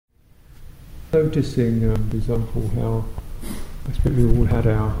Noticing, for example, how I suppose we all had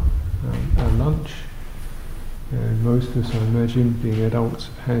our lunch, and most of us, I imagine, being adults,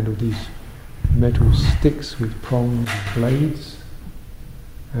 have handled these metal sticks with prongs and blades,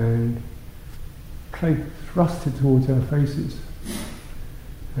 and thrusted towards our faces,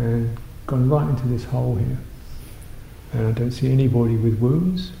 and gone right into this hole here. And I don't see anybody with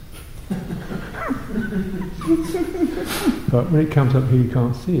wounds. But when it comes up here, you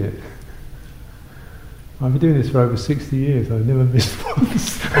can't see it. I've been doing this for over 60 years, I've never missed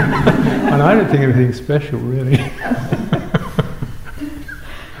once. And I don't think anything special, really.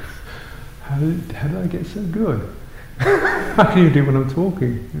 How did I get so good? How can you do when I'm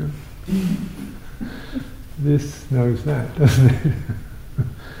talking? You know? This knows that, doesn't it?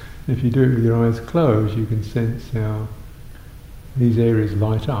 If you do it with your eyes closed, you can sense how these areas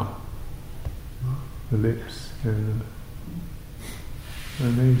light up. The lips, and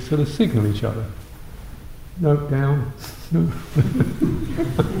they sort of signal each other. No, down. No.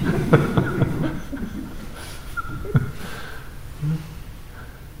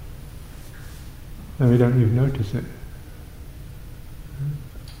 And we don't even notice it.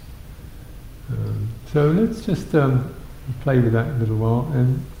 So let's just play with that a little while,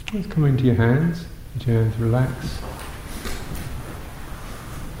 and let's come into your hands. Let your hands relax.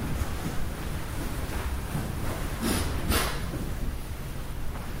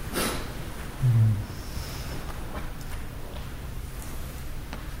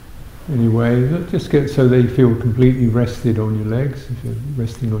 Anyway, just get so they feel completely rested on your legs. If you're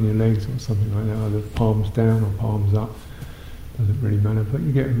resting on your legs or something like that, either palms down or palms up, doesn't really matter. But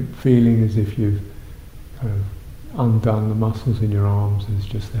you get a feeling as if you've kind of undone the muscles in your arms. There's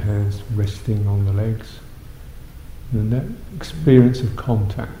just the hands resting on the legs, and that experience of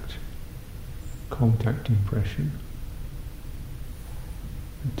contact impression,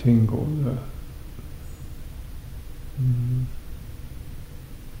 the tingle,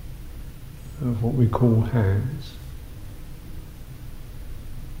 of what we call hands.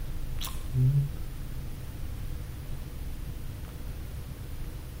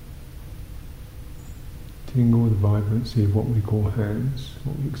 Tingle, the vibrancy of what we call hands,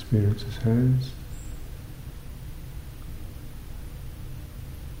 what we experience as hands.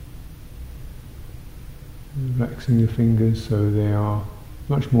 Relaxing your fingers so they are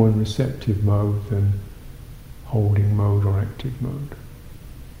much more in receptive mode than holding mode or active mode.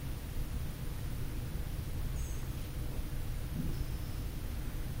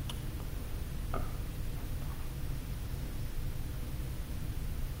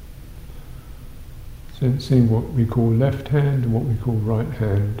 Sensing what we call left hand and what we call right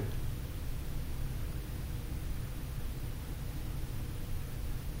hand.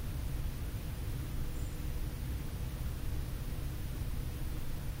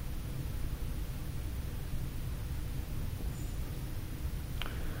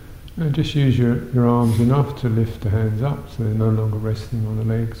 And just use your arms enough to lift the hands up so they're no longer resting on the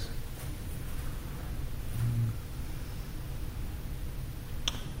legs.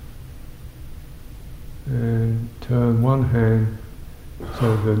 And turn one hand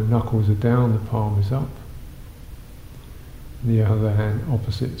so the knuckles are down, the palm is up. And the other hand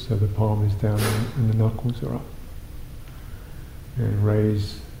opposite, so the palm is down and the knuckles are up. And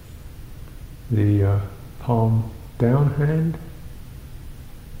raise the palm down hand.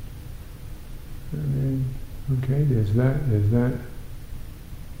 And then, okay, there's that.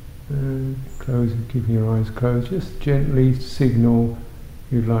 And close, keeping your eyes closed. Just gently signal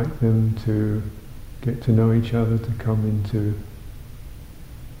you'd like them to get to know each other, to come into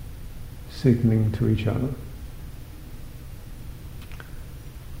signaling to each other.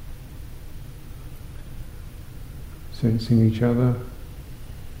 Sensing each other.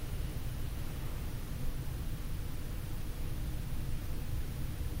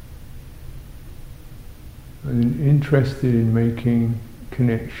 And interested in making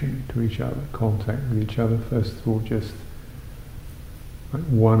connection to each other, contact with each other. First of all, just like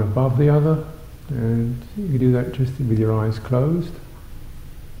one above the other. And you can do that just with your eyes closed.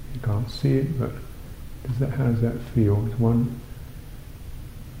 You can't see it, but how does that feel? Is one,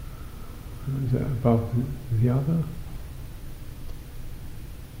 is that above the other?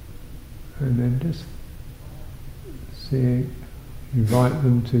 And then just invite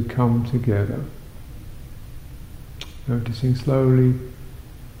them to come together. Noticing slowly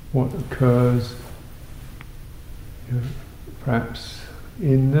what occurs, perhaps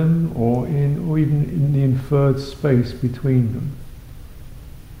in them or even in the inferred space between them.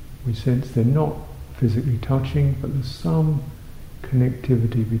 We sense they're not physically touching, but there's some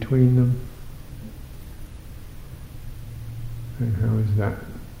connectivity between them. And how is that?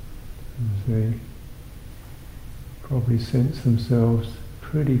 as they probably sense themselves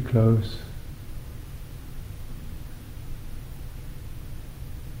pretty close.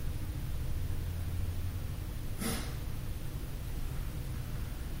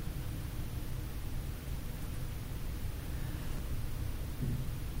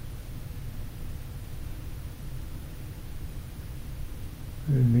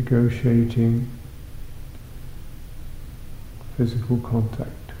 And negotiating physical contact.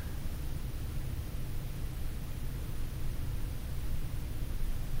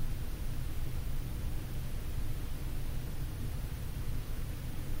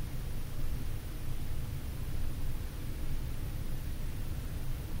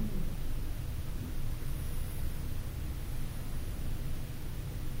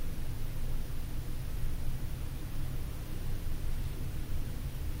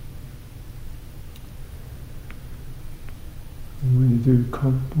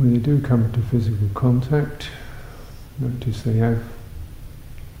 When they do come to physical contact, notice they have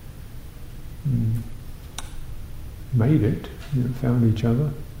made it, found each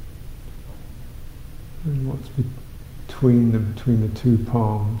other. And what's between them, between the two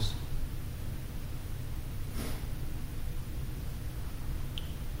palms?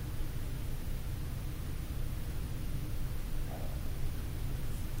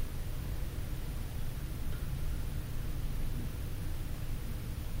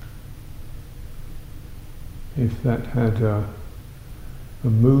 If that had a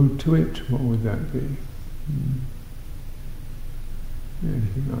mood to it, what would that be?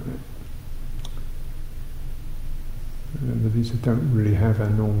 Anything like that. Remember, these don't really have our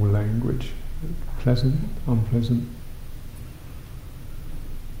normal language. Pleasant, unpleasant.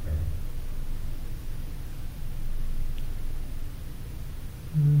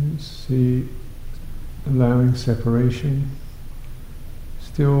 Let's see, allowing separation.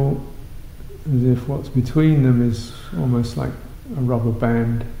 Still, as if what's between them is almost like a rubber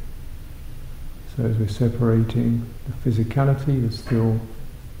band. So as we're separating the physicality, there's still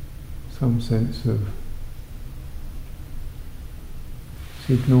some sense of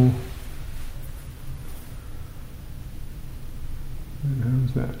signal. And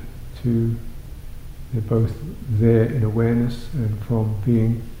how's that? They're both there in awareness, and from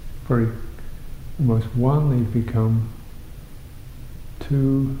being very almost one, they've become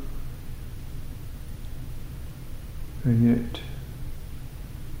two. And yet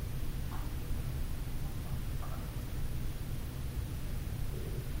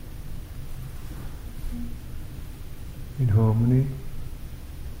in harmony,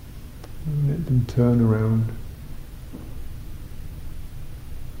 and let them turn around.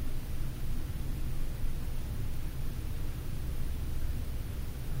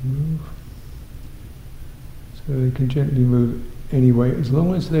 Move. So they can gently move anyway, as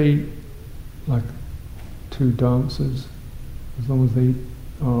long as they, like two dancers, as long as they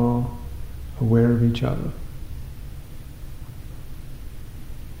are aware of each other.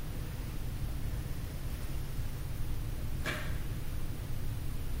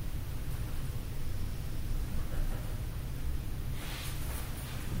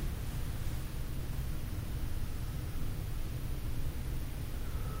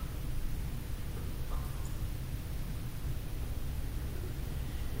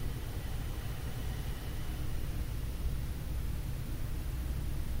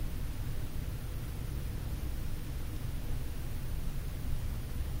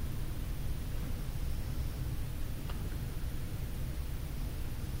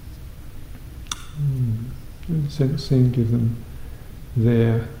 Sensing, give them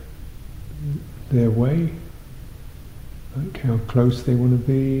their way, like how close they want to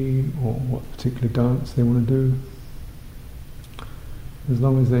be, or what particular dance they want to do. As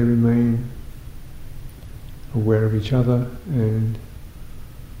long as they remain aware of each other and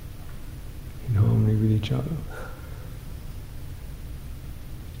in harmony with each other.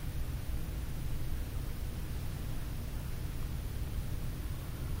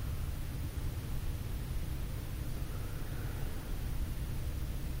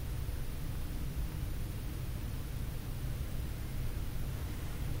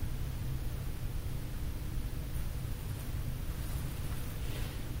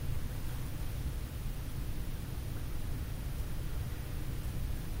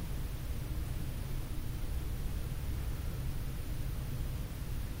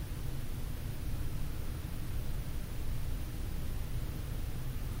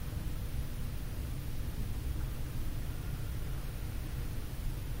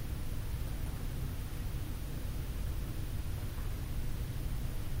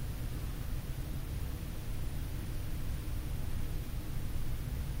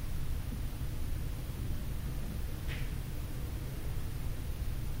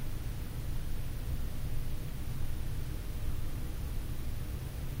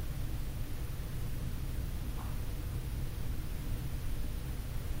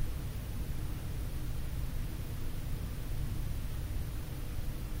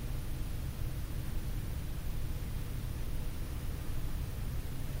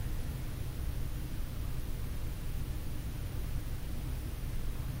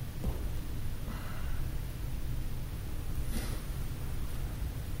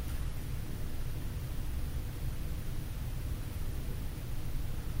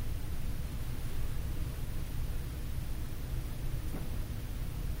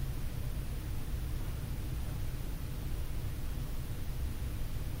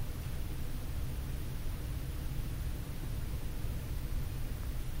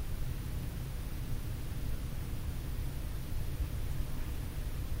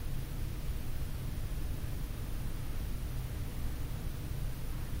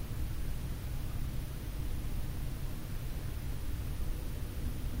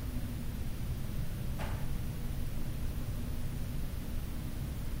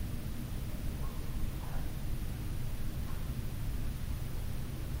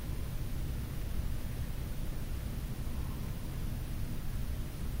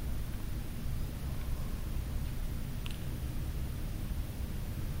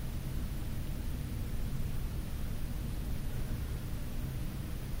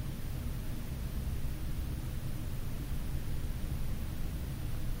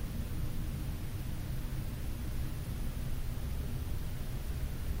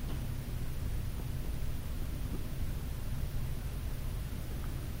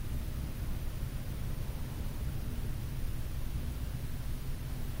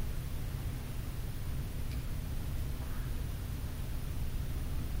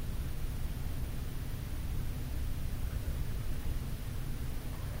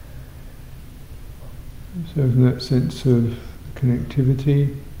 So from that sense of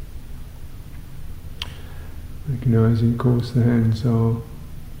connectivity, recognizing, of course, the hands are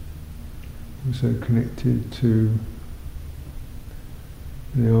also connected to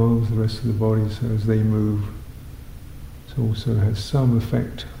the arms, the rest of the body, so as they move, it also has some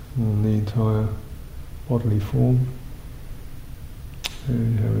effect on the entire bodily form.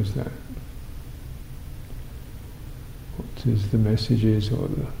 And how is that? What is the messages or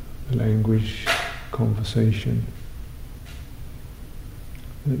the language, conversation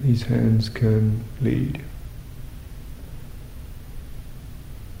that these hands can lead?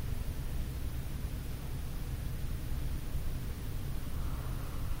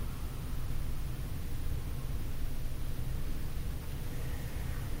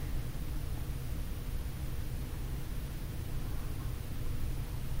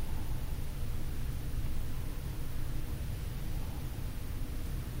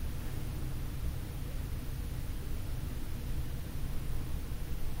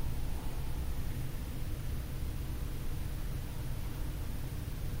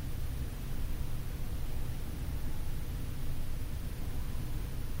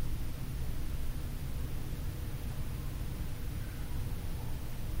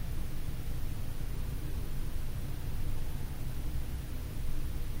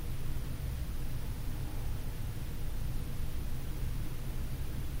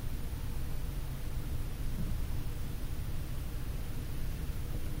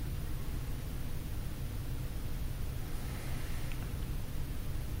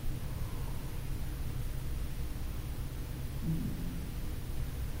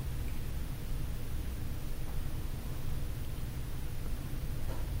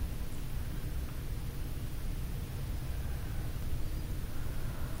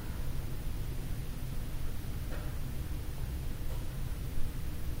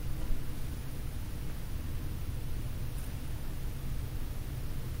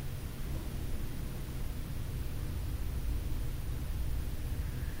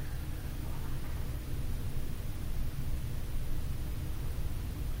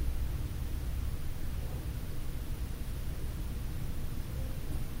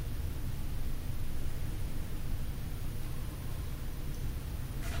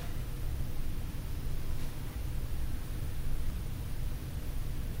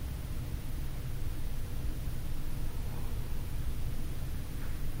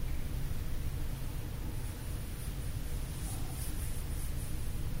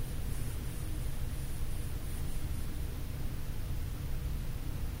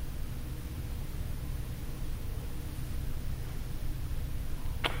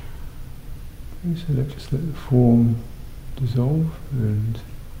 So just let the form dissolve and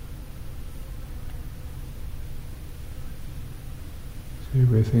see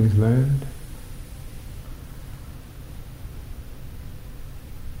where things land.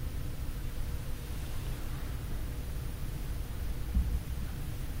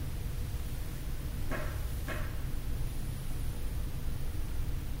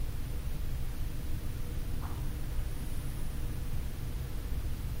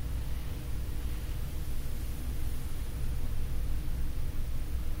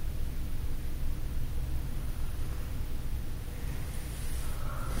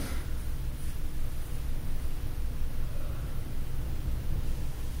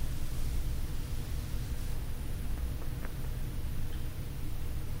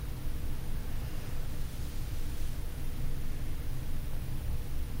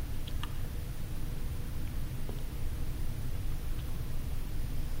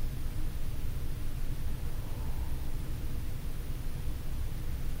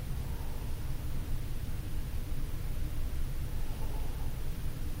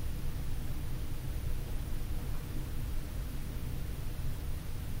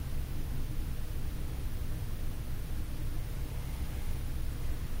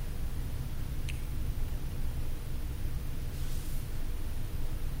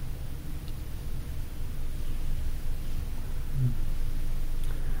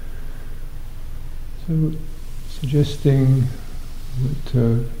 So, suggesting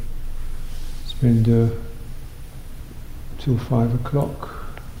that spend till 5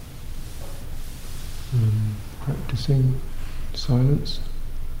 o'clock practicing silence,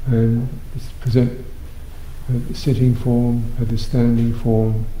 and present the sitting form, the standing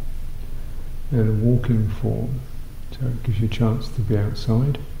form, and a walking form. So it gives you a chance to be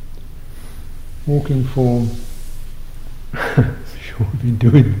outside. Walking form. I'm sure I've been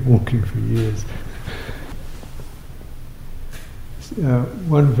doing walking for years.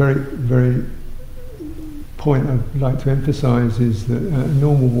 One very, very point I'd like to emphasize is that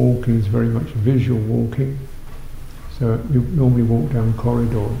normal walking is very much visual walking. So you normally walk down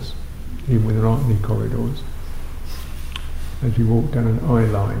corridors, even when there aren't any corridors. As you walk down an eye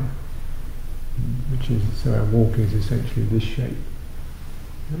line, which is, so our walking is essentially this shape.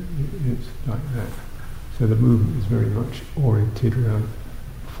 It's like that. So the movement is very much oriented around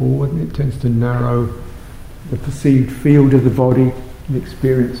forward, and it tends to narrow the perceived field of the body, the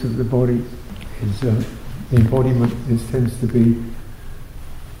experience of the body. The embodiment tends to be,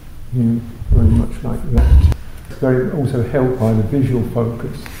 very much like that. It's very also helped by the visual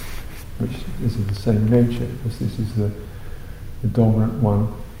focus, which is of the same nature, because this is the dominant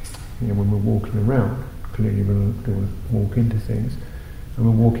one. When we're walking around, clearly we're going to walk into things, and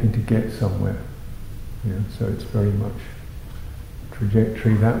we're walking to get somewhere. So it's very much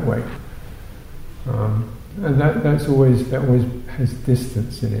trajectory that way, and that always has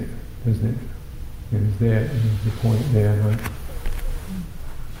distance in it, doesn't it? It's there, and there's the point there, like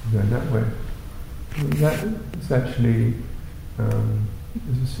going that way. That's actually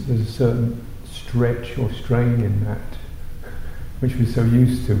there's a certain stretch or strain in that, which we're so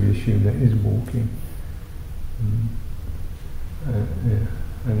used to. We assume that is walking,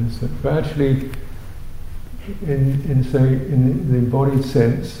 and so, but actually, in the embodied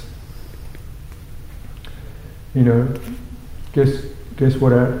sense, guess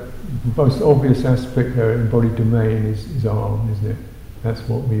what our most obvious aspect of our embodied domain is arm, isn't it? That's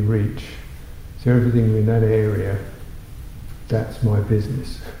what we reach. So everything in that area, that's my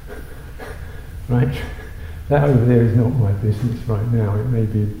business, right? That over there is not my business right now. It may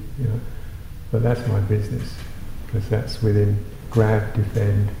be, but that's my business, because that's within grab,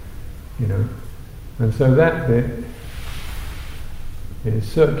 defend, And so that bit is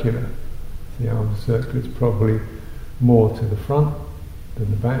circular. The arm is circular. It's probably more to the front than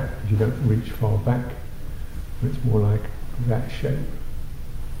the back, because you don't reach far back. It's more like that shape.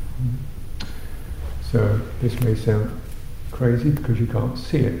 So this may sound crazy because you can't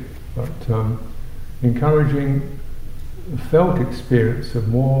see it, but encouraging a felt experience of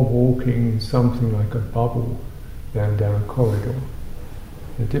more walking in something like a bubble down a corridor.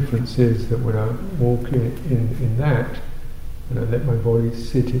 The difference is that when I walk in that, and I let my body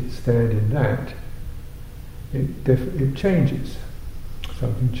stand in that, it changes.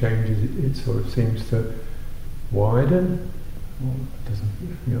 Something changes. It sort of seems to widen. Well, it doesn't.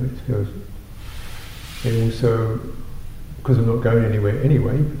 It goes. It also, because I'm not going anywhere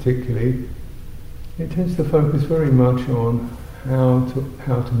anyway, particularly, it tends to focus very much on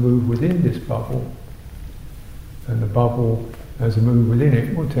how to move within this bubble, and the bubble, as I move within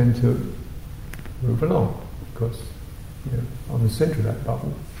it, will tend to move along, because I'm the centre of that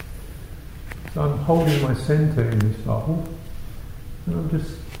bubble. So I'm holding my centre in this bubble, and I'm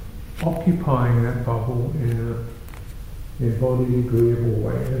just occupying that bubble in an embodied, agreeable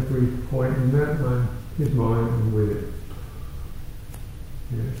way. Every point in that is mine, I'm with it.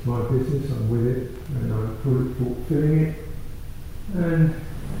 It's my business, I'm with it, and I'm fulfilling it, and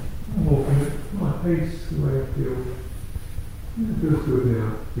I'm walking at my pace, the way I feel. It feels good now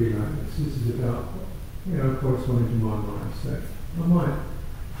to be like this. This is about, corresponding to my mindset. I might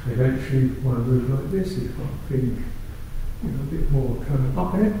eventually want to move like this if I'm feeling, a bit more kind of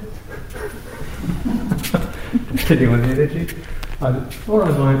up in it. Depending on the energy. Or I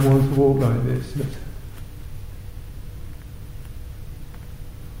might want to walk like this.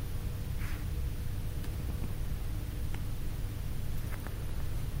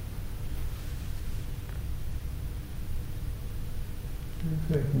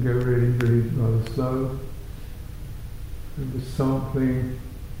 So it can go really, really rather slow, and just sampling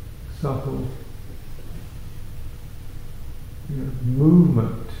subtle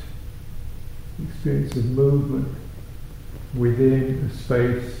movement, experience of movement within a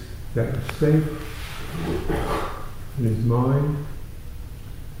space that is safe, that is mine,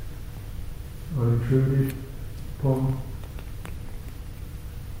 unintruded upon.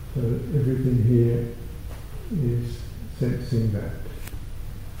 So that everything here is sensing that.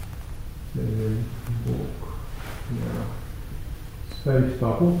 Then we walk in our space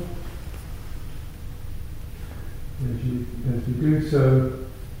bubble. As you do so,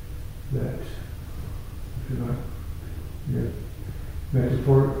 that, if you like,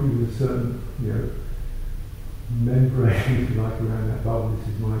 metaphorically with a certain, membrane, if you like, around that bubble.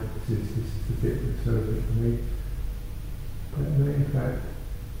 This is the bit that's relevant for me. But it may in fact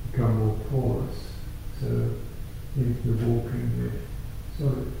become more porous. So into the walking, we're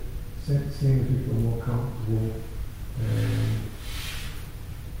sort of sensing as we feel more comfortable and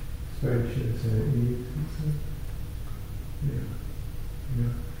spacious and at ease. It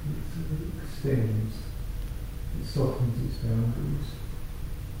extends it softens its boundaries.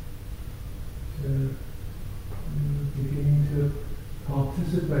 So, beginning to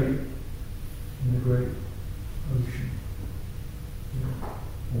participate in the great ocean.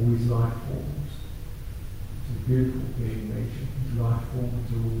 All these life forms. It's a beautiful being, nature. These life forms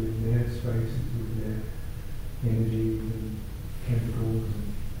are all in their spaces with their energies and chemicals and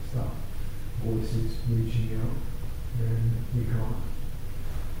stuff. Voices reaching out, and we can't.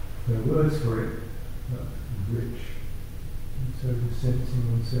 There are words for it, but it's rich. And so the sensing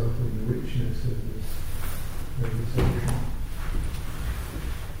oneself in the richness of this ocean.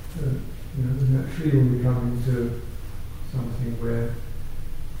 Naturally when we come into something where,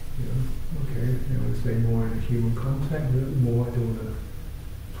 let's stay more in human contact, a little more, I don't want to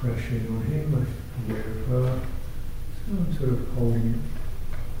pressure in on him, I'm aware of her. So I'm sort of holding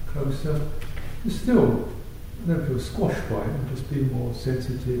it closer. But still, I don't feel squashed by it, I'm just being more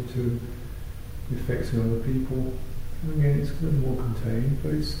sensitive to the effects on other people. And again, it's a little more contained,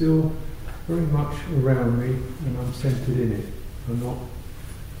 but it's still very much around me, and I'm centered in it. I'm not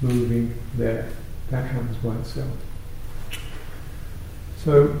moving there. That happens by itself.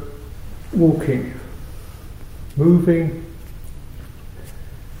 So, walking, moving.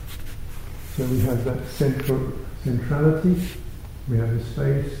 So we have that centrality, we have the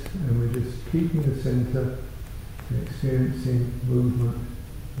space, and we're just keeping the center, and experiencing movement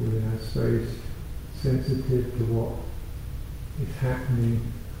within our space, sensitive to what is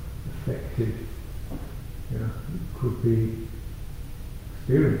happening, affected. It could be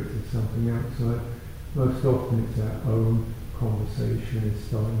experiencing something outside. Most often it's our own conversation is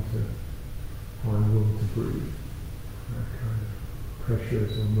starting to find room to breathe. That kind of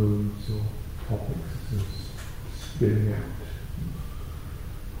pressures or moods or topics is spilling out.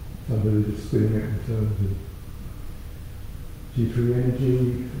 Some of it is spilling out in terms of jittery energy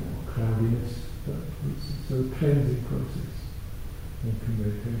or cloudiness, but it's a cleansing process in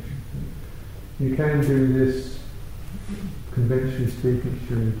meditation. You can do this, conventionally speaking,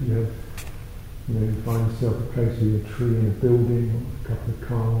 you find yourself a place with a tree in a building, or a couple of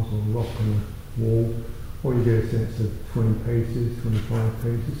cars, or a rock on a wall, or you get a sense of 20 paces, 25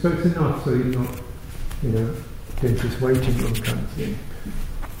 paces. So it's enough so you're not, just waiting on kind of thing.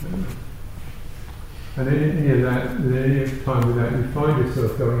 And any time with that, you find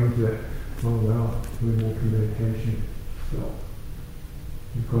yourself going into that, doing walking meditation, stop.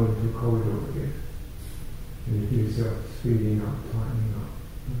 You've gone into a corridor again. And you feel yourself speeding up, tightening up,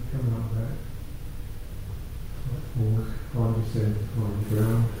 and coming up back. Pause, find yourself on the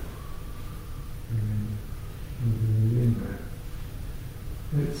ground, and then moving in there.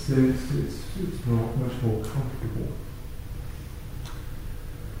 It's much more comfortable.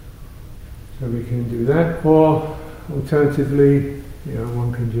 So we can do that, or alternatively,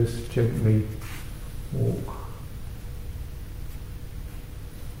 one can just gently walk.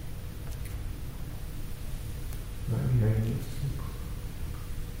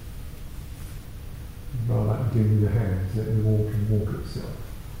 Rather like doing with the hands, let the walk itself.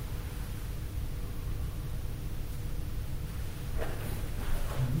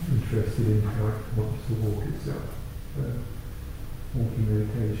 I'm interested in how it wants to walk itself. Walking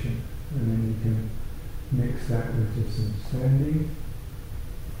meditation. And then you can mix that with just some standing,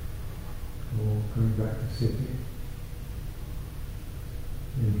 or coming back to sitting.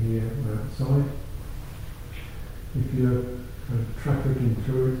 In here or outside. If you're kind of trafficking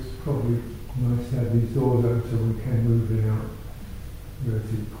through, it's probably nice to have these doors open so we can move in and out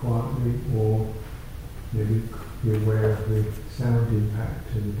relatively quietly, or maybe be aware of the sound impact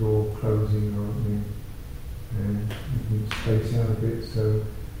of the door closing or opening, and you can space out a bit so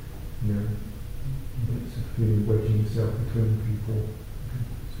it's a feeling wedging yourself between people,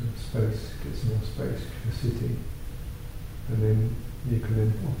 so space gets more space for sitting, and then you can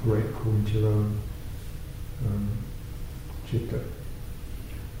then operate according to your own chitta,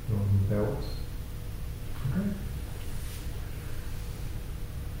 rather than belts. Okay.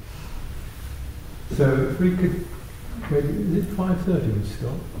 So if we could, maybe, is it 5:30 we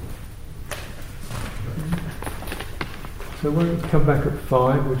stop? So when we come back at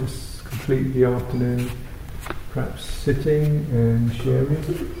 5, we'll just complete the afternoon, perhaps sitting and sharing.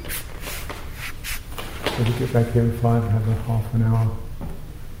 So we get back here at 5 and have a half an hour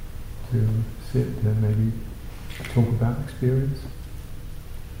to sit and maybe talk about experience.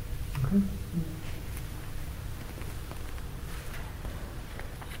 Okay?